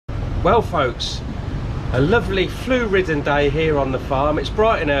Well folks, a lovely flu-ridden day here on the farm. It's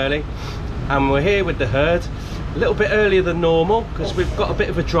bright and early and we're here with the herd a little bit earlier than normal because we've got a bit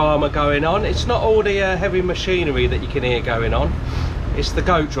of a drama going on. It's not all the heavy machinery that you can hear going on, it's the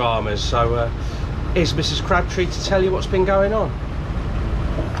goat dramas. So here's Mrs. Crabtree to tell you what's been going on.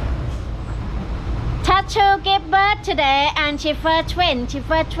 Tatu gave birth today and she first twin.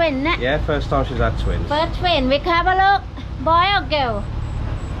 Yeah, first time she's had twins. First twin. We have a look, boy or girl?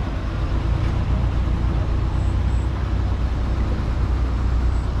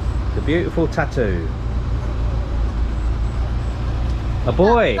 The beautiful Tattoo. A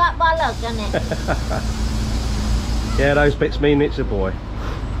boy. Got bollock on it. Yeah, those bits mean it's a boy.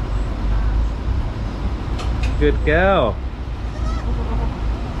 Good girl.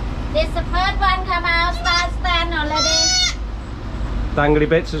 This the first one come out, stand already. Dangly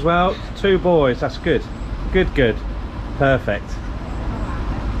bits as well. 2 boys, that's good. Good. Perfect.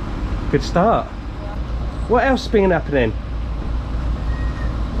 Good start. What else has been happening?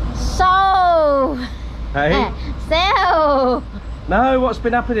 So. Hey? So. No, what's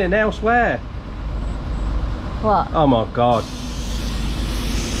been happening elsewhere? What? Oh my God.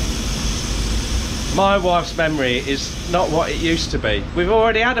 My wife's memory is not what it used to be. We've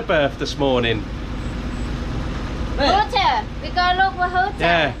already had a birth this morning. Hooter. We go look for Hooter.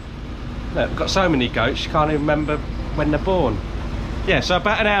 Yeah. Look, we've got so many goats, you can't even remember when they're born. Yeah, so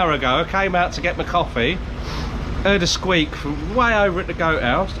about an hour ago, I came out to get my coffee, heard a squeak from way over at the goat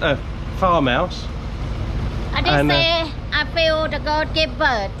house, farmhouse. I did say I feel the goat give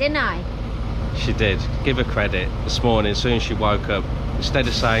birth, didn't I? She did. Give her credit. This morning, as soon as she woke up, instead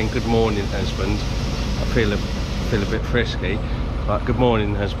of saying good morning, husband, I feel a bit frisky. Like, good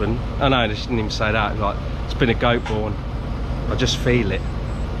morning, husband. Oh no, they didn't even say that. Like, it's been a goat born. I just feel it.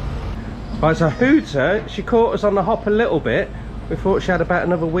 Right, so Hooter, she caught us on the hop a little bit. We thought she had about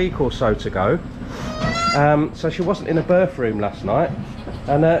another week or so to go. So she wasn't in a birth room last night.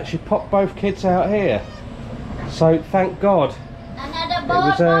 And she popped both kids out here. So thank God. Another It boy.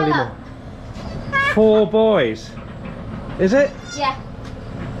 was early. 4 boys. Is it? Yeah.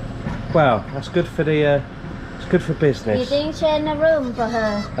 Well, that's good for the. It's good for business. You didn't change the room for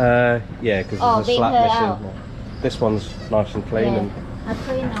her? Yeah, because Oh, there's a beat slap her missing. out. This one's nice and clean, and I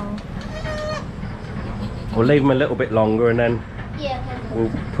clean now. we'll leave them a little bit longer, and then Yeah.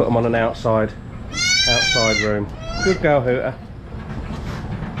 we'll put them on an outside room. Good girl, Hooter.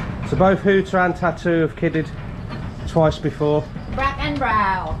 So both Hooter and Tattoo have kidded twice before. Black and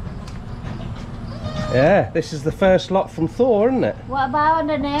brown. Yeah, this is the first lot from Thor, isn't it? What about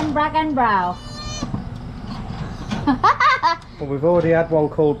the name Black and Brown? Well, we've already had one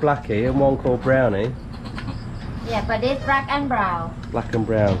called Blackie and one called Brownie. Yeah, but it's Black and Brown. Black and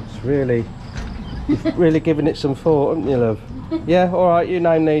brown. It's really, you've really given it some thought, haven't you, love? Yeah, all right. You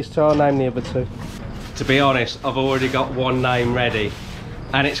name these 2. I'll name the other 2. To be honest, I've already got one name ready,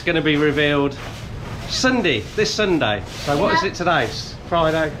 and it's going to be revealed this Sunday. So what is it today? It's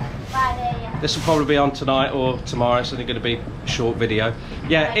Friday. Friday, yeah. This will probably be on tonight or tomorrow. It's only going to be a short video.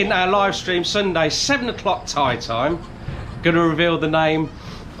 Yeah, in our live stream Sunday, 7 o'clock Thai time. Going to reveal the name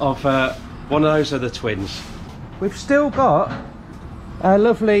of one of those other twins. We've still got our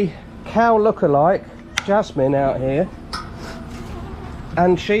lovely cow lookalike Jasmine out here,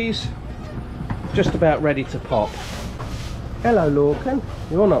 and she's just about ready to pop. Hello, Lorcan.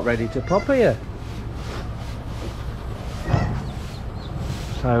 You're not ready to pop, are you?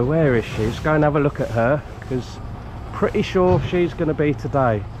 So where is she? Let's go and have a look at her, because pretty sure she's going to be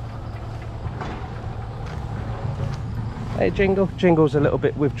today. Hey Jingle. Jingle's a little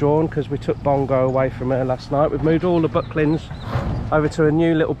bit withdrawn because we took Bongo away from her last night. We've moved all the bucklings over to a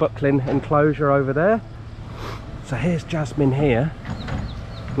new little buckling enclosure over there. So here's Jasmine here.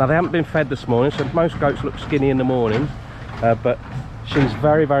 Now they haven't been fed this morning, so most goats look skinny in the morning, but she's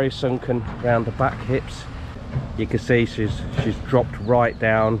very sunken around the back hips. You can see she's dropped right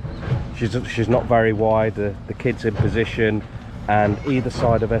down. She's not very wide. The kid's in position, and either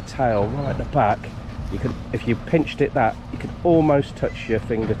side of her tail, right at the back, you can, if you pinched it you could almost touch your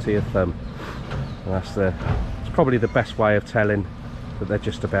finger to your thumb. And it's probably the best way of telling that they're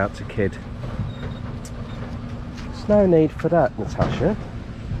just about to kid. There's no need for that, Natasha.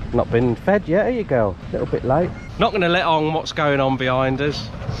 Not been fed yet, are you, girl? A little bit late. Not going to let on what's going on behind us.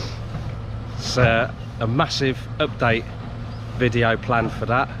 It's a massive update video planned for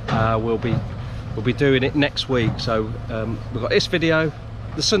that. We'll be doing it next week. So we've got this video,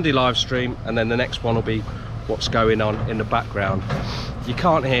 the Sunday live stream, and then the next one will be what's going on in the background. You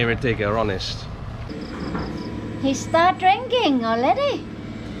can't hear a digger, honest. He started drinking already.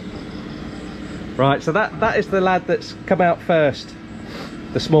 Right, so that is the lad that's come out first.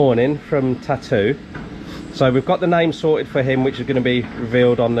 this morning from Tattoo. So we've got the name sorted for him, which is going to be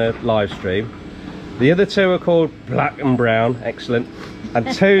revealed on the live stream. The other two are called Black and Brown. Excellent.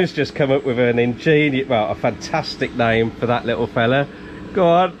 And Two's just come up with an ingenious, well, a fantastic name for that little fella. Go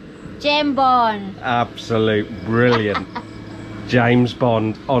on. James Bond. Absolute brilliant. James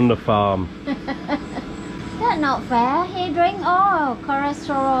Bond on the farm. That's not fair. He drink all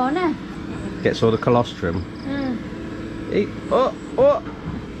cholesterol, no? Gets all the colostrum. Mm.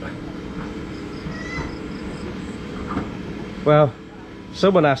 Well,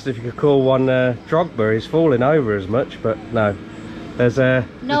 someone asked if you could call one Drogba. He's falling over as much, but no. There's a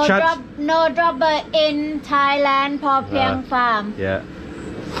no dropper in Thailand, Popiang farm. Yeah.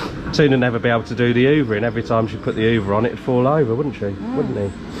 Soon never be able to do the hoovering. Every time she put the hoover on, it'd fall over, wouldn't she? Wouldn't he?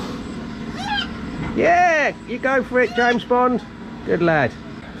 Yeah, you go for it, James Bond. Good lad.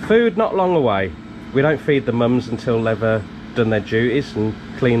 Food not long away. We don't feed the mums until they've done their duties and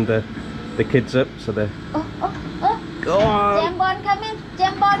cleaned the kids up, so they're... Go on! James Bond come in!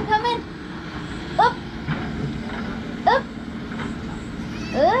 James Bond come in! Up! Up!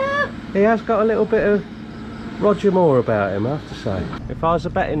 Up! He has got a little bit of Roger Moore about him, I have to say. If I was a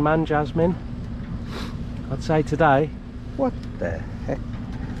betting man, Jasmine, I'd say today, what the heck?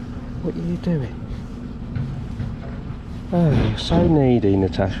 What are you doing? Oh, you're so needy,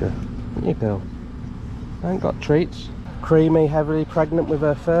 Natasha. Aren't you, girl? I ain't got treats. Creamy, heavily pregnant with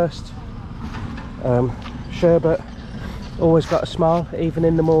her first. Sherbet, always got a smile, even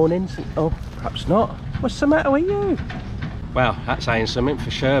in the mornings. Oh, perhaps not. What's the matter with you? Well, that's saying something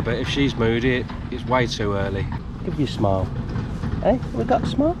for Sherbet. If she's moody, it's way too early. Give you a smile. Hey, we got a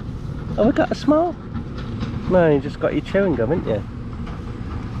smile? Oh, we got a smile? No, you just got your chewing gum, haven't you?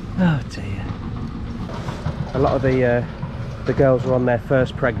 Oh dear. A lot of the girls are on their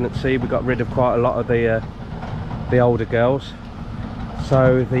first pregnancy. We got rid of quite a lot of the older girls.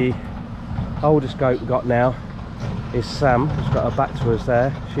 So the oldest goat we got now is Sam, who's got her back to us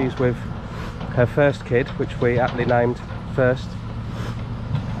there. She's with her first kid, which we aptly named First.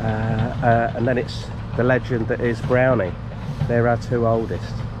 And then it's the legend that is Brownie. They're our two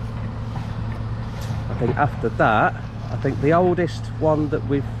oldest. I think after that, I think the oldest one that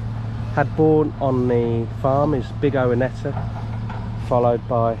we've had born on the farm is Big Oanetta, followed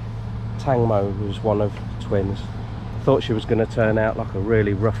by Tangmo, who's one of the twins. Thought she was going to turn out like a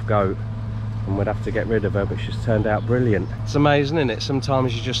really rough goat and we'd have to get rid of her, but she's turned out brilliant. It's amazing, isn't it?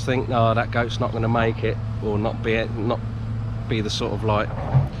 Sometimes you just think, oh, that goat's not going to make it, or not be the sort of like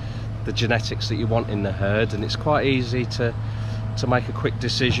the genetics that you want in the herd, and it's quite easy to make a quick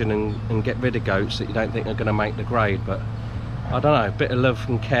decision and get rid of goats that you don't think are going to make the grade. But I don't know, a bit of love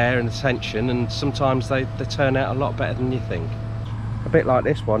and care and attention, and sometimes they turn out a lot better than you think. A bit like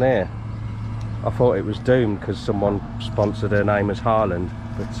this one here. I thought it was doomed because someone sponsored her name as Harland,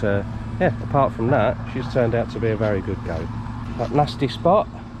 but yeah, apart from that, she's turned out to be a very good goat. That nasty spot,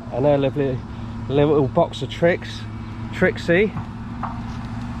 and her lovely little box of tricks, Trixie,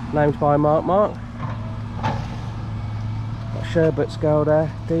 named by Mark. Got Sherbet's girl there,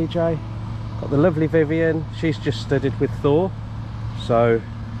 DJ. Got the lovely Vivian, she's just studied with Thor, so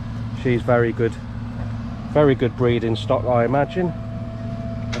she's very good breeding stock, I imagine.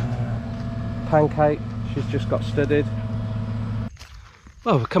 Pancake, she's just got studied.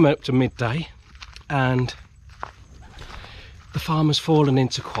 Well, we're coming up to midday and the farm has fallen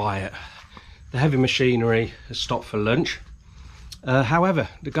into quiet. The heavy machinery has stopped for lunch. However,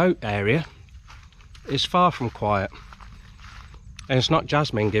 the goat area is far from quiet, and it's not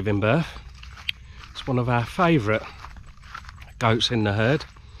Jasmine giving birth. It's one of our favourite goats in the herd.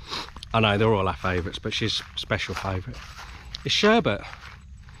 I know they're all our favourites, but she's a special favourite. It's Sherbet.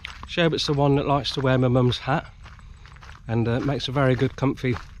 Sherbet's the one that likes to wear my mum's hat and makes a very good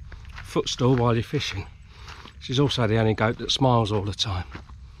comfy footstool while you're fishing. She's also the only goat that smiles all the time.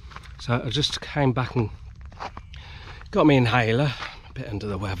 So I just came back and got me inhaler, a bit under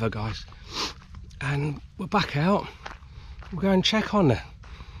the weather, guys, and we're back out. We'll go and check on her.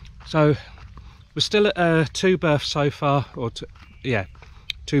 So we're still at 2 births so far, or yeah,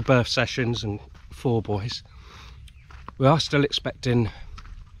 2 birth sessions and 4 boys. We are still expecting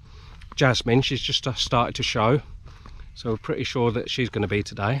Jasmine. She's just started to show, so we're pretty sure that she's going to be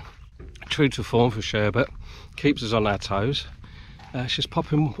today. True to form for Sherbet, keeps us on our toes. She's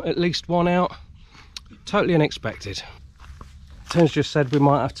popping at least 1 out, totally unexpected. Tim's just said we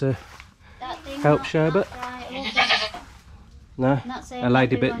might have to help Sherbet. No, a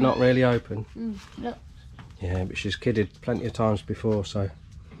lady bit not really open. Look. Yeah, but she's kidded plenty of times before, so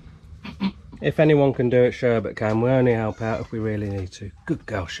if anyone can do it, Sherbet can. We only help out if we really need to. Good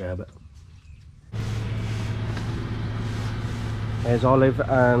girl, Sherbet. There's Olive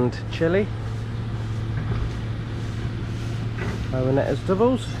and Chili. Clarinettas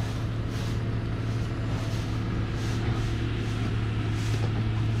doubles.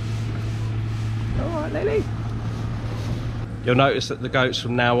 Alright, Lily. You'll notice that the goats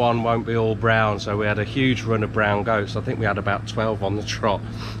from now on won't be all brown, so we had a huge run of brown goats. I think we had about 12 on the trot.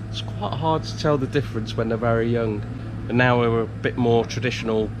 It's quite hard to tell the difference when they're very young. And now we're a bit more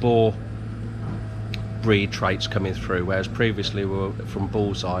traditional boar breed traits coming through, whereas previously we were from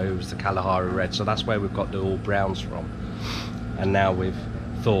Bullseye, who was the Kalahari Red, so that's where we've got the all browns from. And now with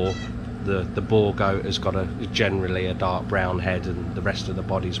Thor, the boar goat has got generally a dark brown head and the rest of the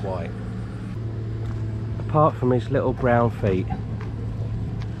body's white. Apart from his little brown feet.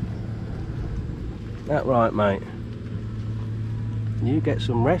 That right, mate? You get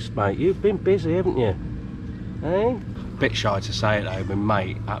some rest, mate. You've been busy, haven't you? Eh? Bit shy to say it though, but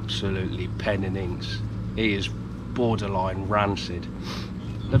mate, absolutely pen and inks. He is borderline rancid.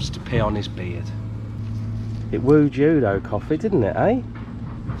 Loves to pee on his beard. It wooed you though, Coffee, didn't it, eh?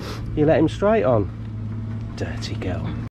 You let him straight on. Dirty girl.